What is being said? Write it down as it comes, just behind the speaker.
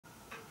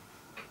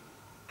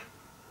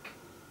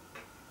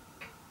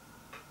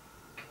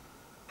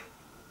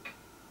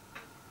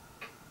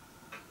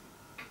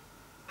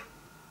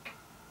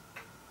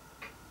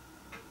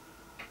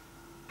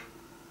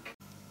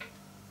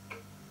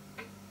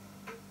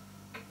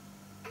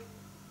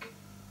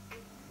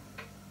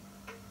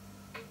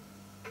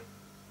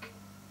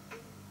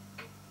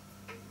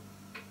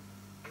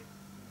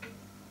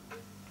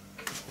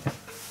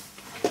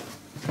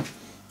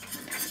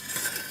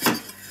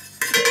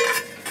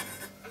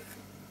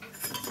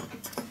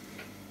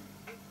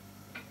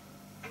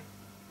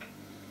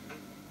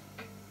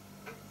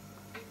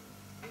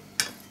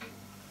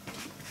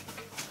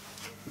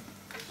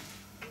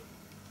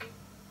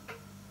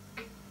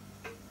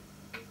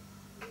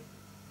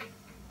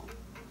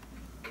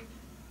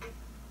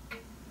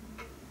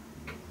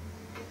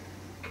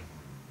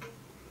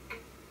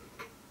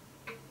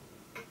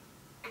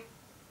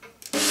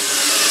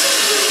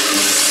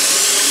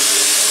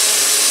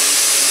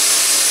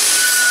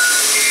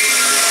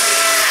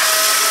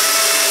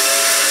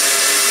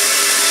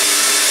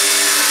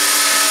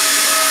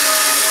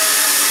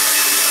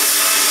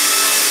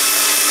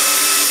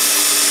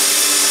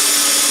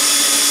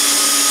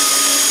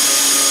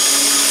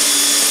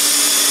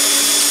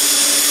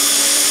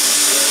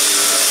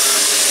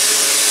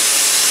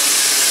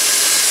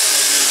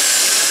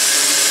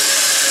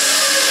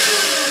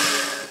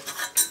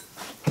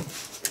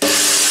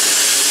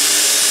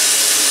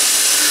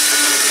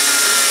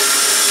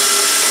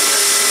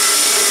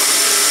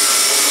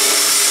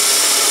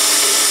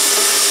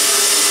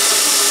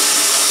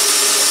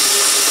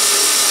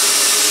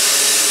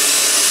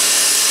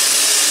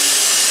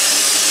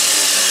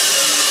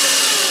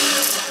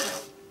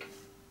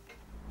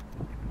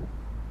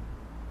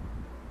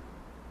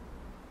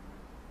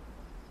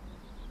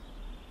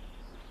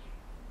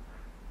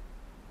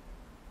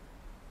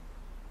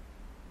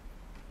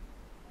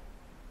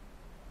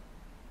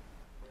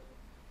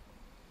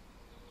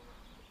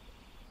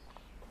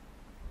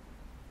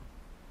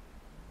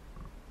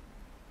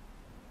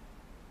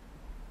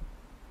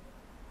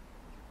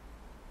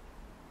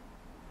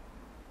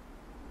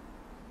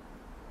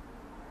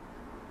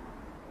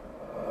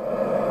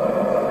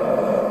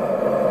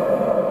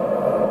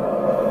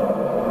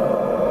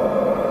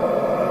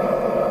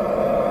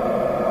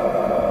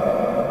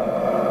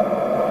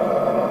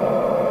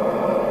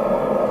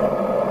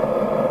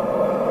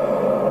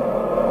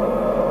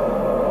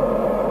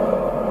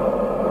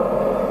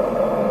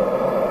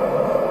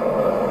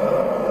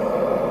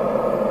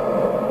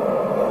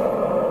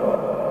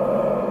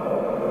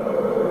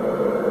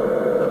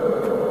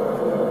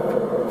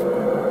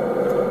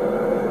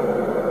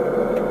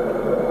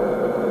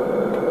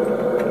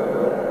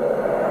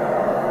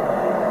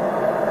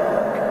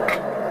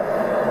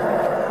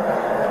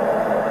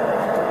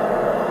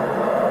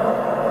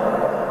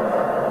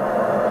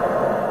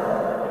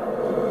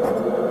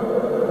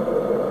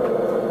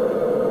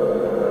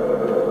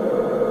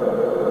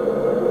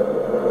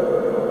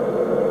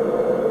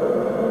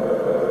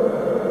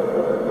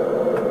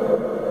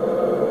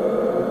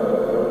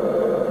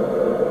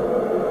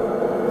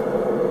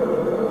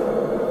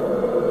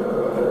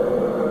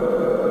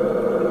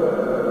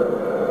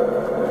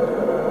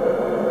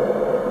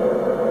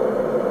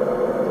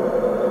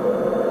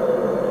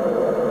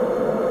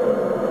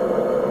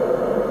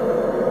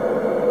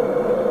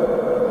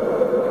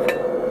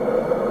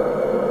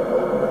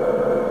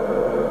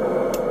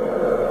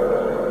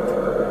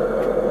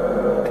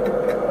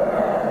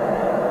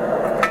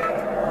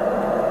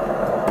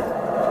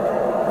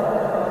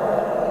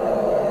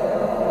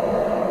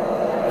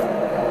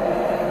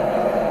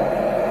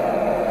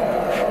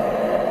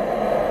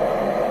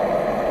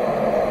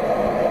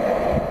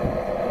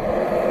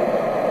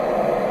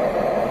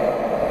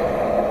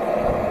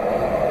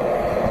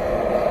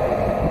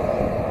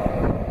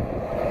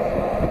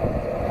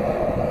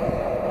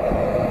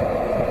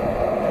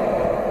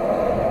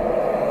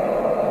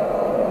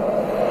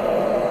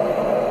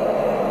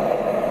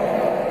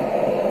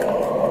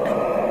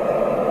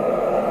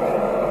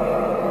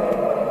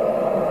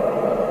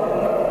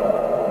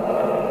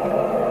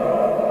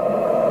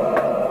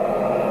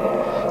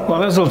Well,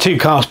 there's all two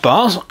cast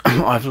bars.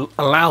 I've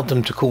allowed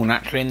them to cool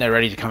naturally and they're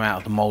ready to come out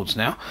of the moulds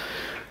now.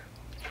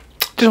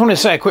 Just want to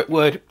say a quick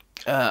word.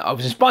 I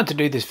was inspired to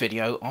do this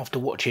video after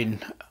watching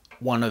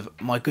one of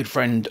my good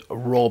friend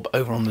Rob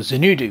over on the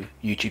xynudu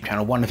YouTube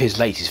channel, one of his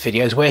latest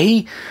videos where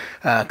he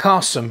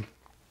cast some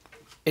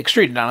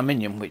extruded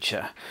aluminium, which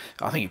I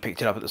think he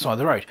picked it up at the side of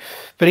the road.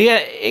 But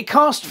it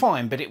cast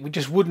fine, but it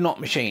just would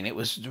not machine. It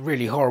was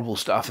really horrible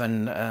stuff,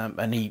 and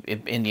he,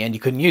 in the end, he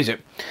couldn't use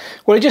it.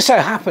 Well, it just so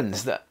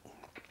happens that,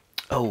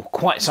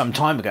 quite some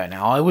time ago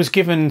now, I was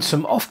given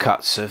some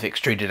offcuts of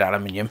extruded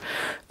aluminium.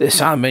 This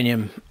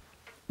aluminium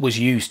was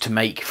used to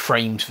make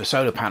frames for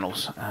solar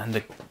panels, and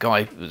the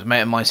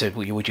mate of mine said,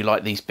 well, would you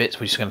like these bits?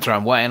 We're just going to throw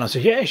them away. And I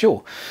said, yeah,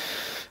 sure.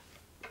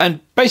 And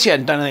basically I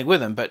hadn't done anything with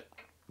them, but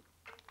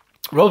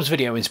Rob's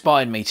video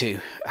inspired me to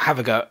have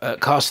a go at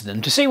casting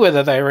them to see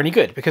whether they were any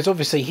good, because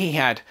obviously he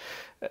had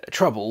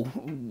trouble.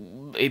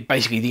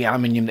 Basically the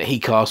aluminium that he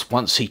cast,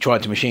 once he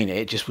tried to machine it,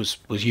 it just was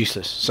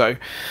useless. So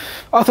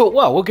I thought,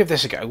 well, we'll give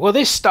this a go. Well,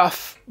 this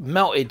stuff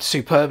melted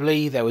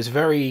superbly. There was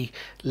very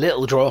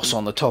little dross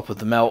on the top of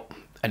the melt,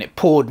 and it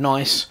poured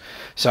nice.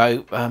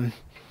 So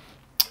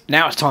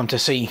now it's time to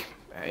see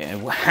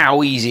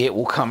how easy it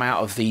will come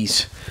out of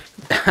these,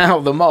 out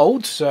of the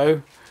mould.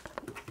 So,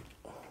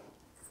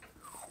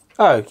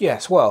 oh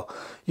yes, well,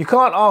 you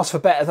can't ask for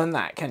better than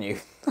that, can you?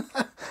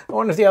 I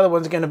wonder if the other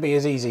one's going to be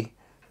as easy.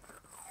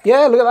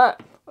 Yeah, look at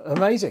that,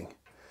 amazing.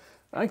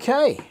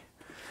 Okay,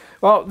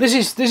 well, this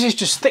is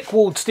just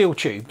thick-walled steel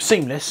tube,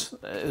 seamless.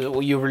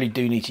 Well, you really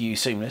do need to use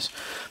seamless.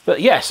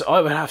 But yes, I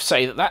would have to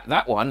say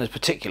that one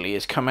particularly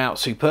has come out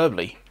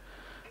superbly.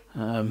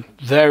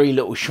 Very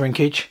little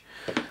shrinkage.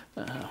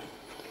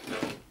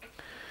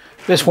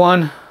 This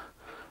one,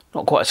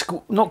 not quite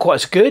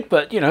as good,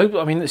 but you know,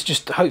 I mean, it's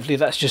just, hopefully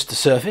that's just the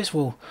surface.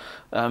 We'll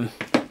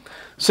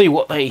see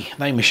what they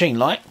machine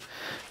like.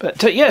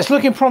 But yeah, it's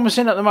looking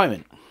promising at the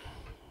moment.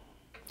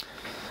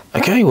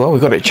 Okay, well, we've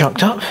got it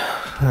chucked up,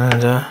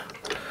 and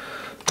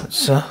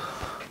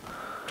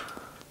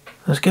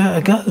let's give it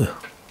a go.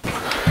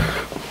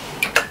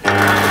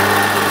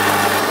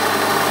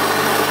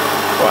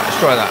 Right, let's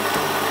try that.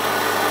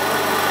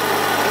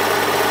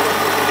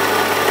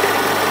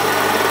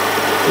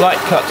 Light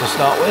cut to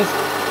start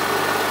with.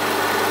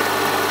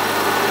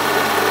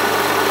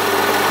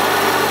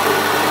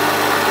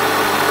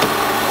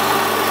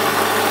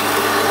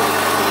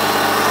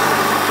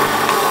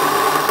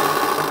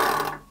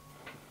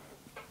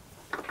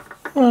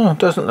 Oh,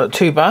 doesn't look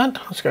too bad.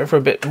 Let's go for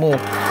a bit more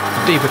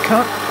deeper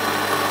cut.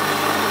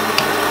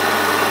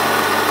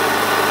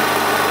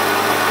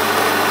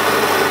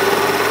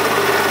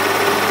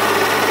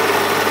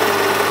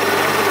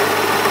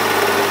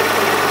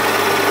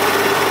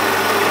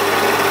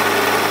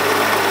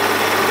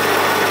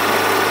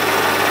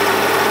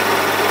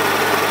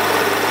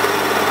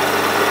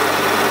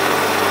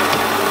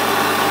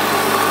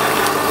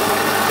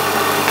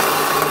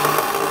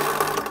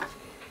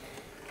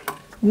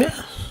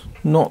 Yeah.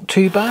 Not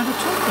too bad at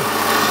all.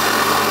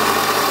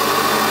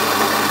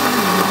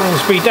 Bring the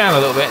speed down a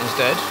little bit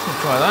instead. We'll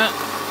try that.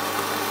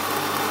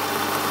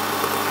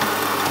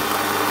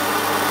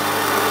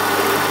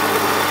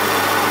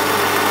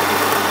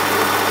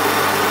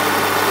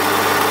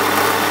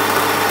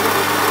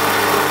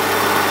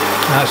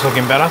 That's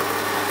looking better.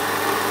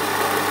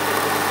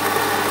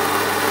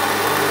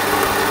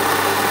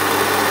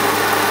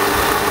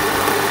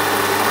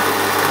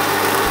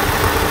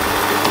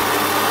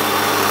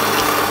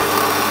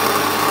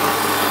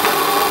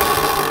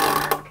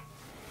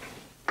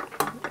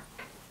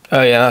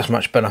 Oh yeah, that's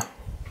much better.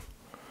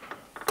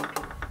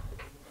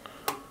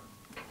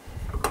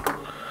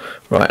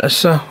 Right,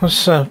 let's do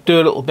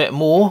a little bit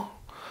more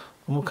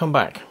and we'll come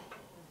back.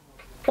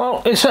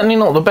 Well, it's certainly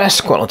not the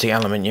best quality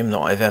aluminium that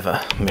I've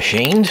ever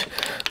machined,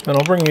 but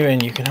I'll bring you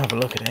in, you can have a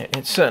look at it.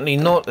 It's certainly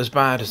not as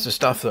bad as the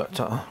stuff that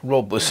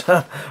Rob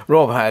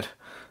had.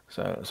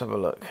 So let's have a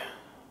look.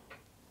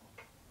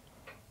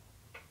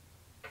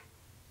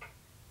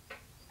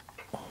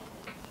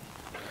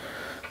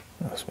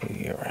 Let's move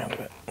you around a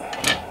bit.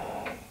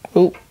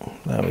 Oh,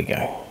 there we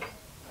go.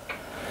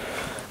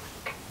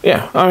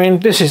 Yeah, I mean,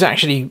 this is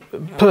actually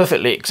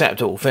perfectly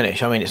acceptable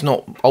finish. I mean, it's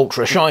not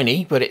ultra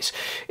shiny, but it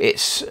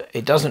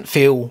doesn't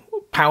feel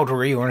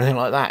powdery or anything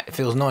like that. It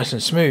feels nice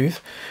and smooth,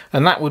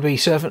 and that would be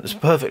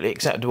perfectly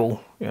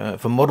acceptable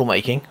for model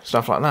making,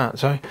 stuff like that.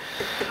 So,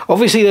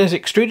 obviously, there's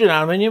extruded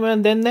aluminium,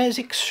 and then there's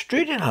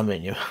extruded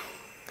aluminium.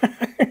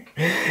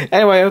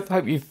 Anyway, I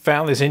hope you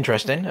found this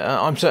interesting.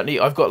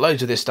 I've got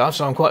loads of this stuff,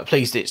 so I'm quite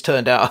pleased it's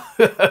turned out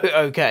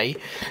okay.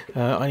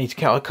 I need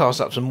to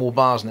cast up some more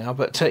bars now,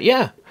 but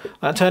yeah,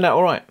 that turned out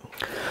all right.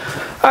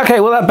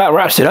 Okay, well, that about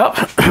wraps it up.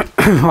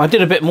 I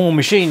did a bit more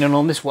machining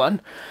on this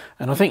one,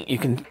 and I think you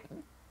can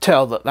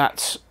tell that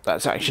that's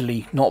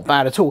actually not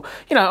bad at all.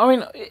 You know, I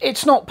mean,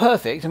 it's not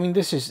perfect. I mean,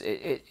 this is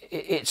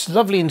it's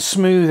lovely and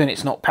smooth, and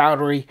it's not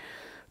powdery,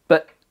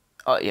 but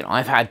you know,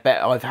 I've had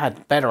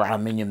better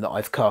aluminium that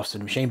I've cast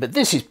and machined, but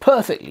this is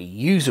perfectly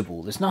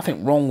usable. There's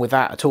nothing wrong with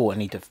that at all. I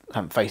need to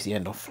face the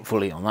end off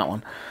fully on that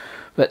one.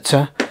 But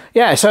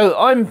yeah, so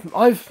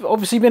I've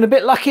obviously been a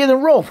bit luckier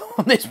than Rob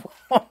on this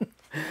one,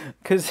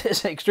 because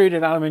this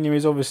extruded aluminium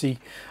is obviously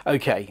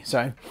okay.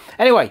 So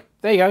anyway,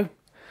 there you go.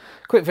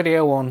 Quick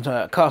video on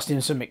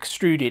casting some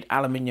extruded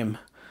aluminium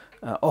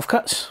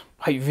offcuts.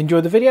 Hope you've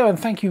enjoyed the video, and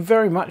thank you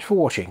very much for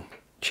watching.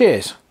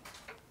 Cheers.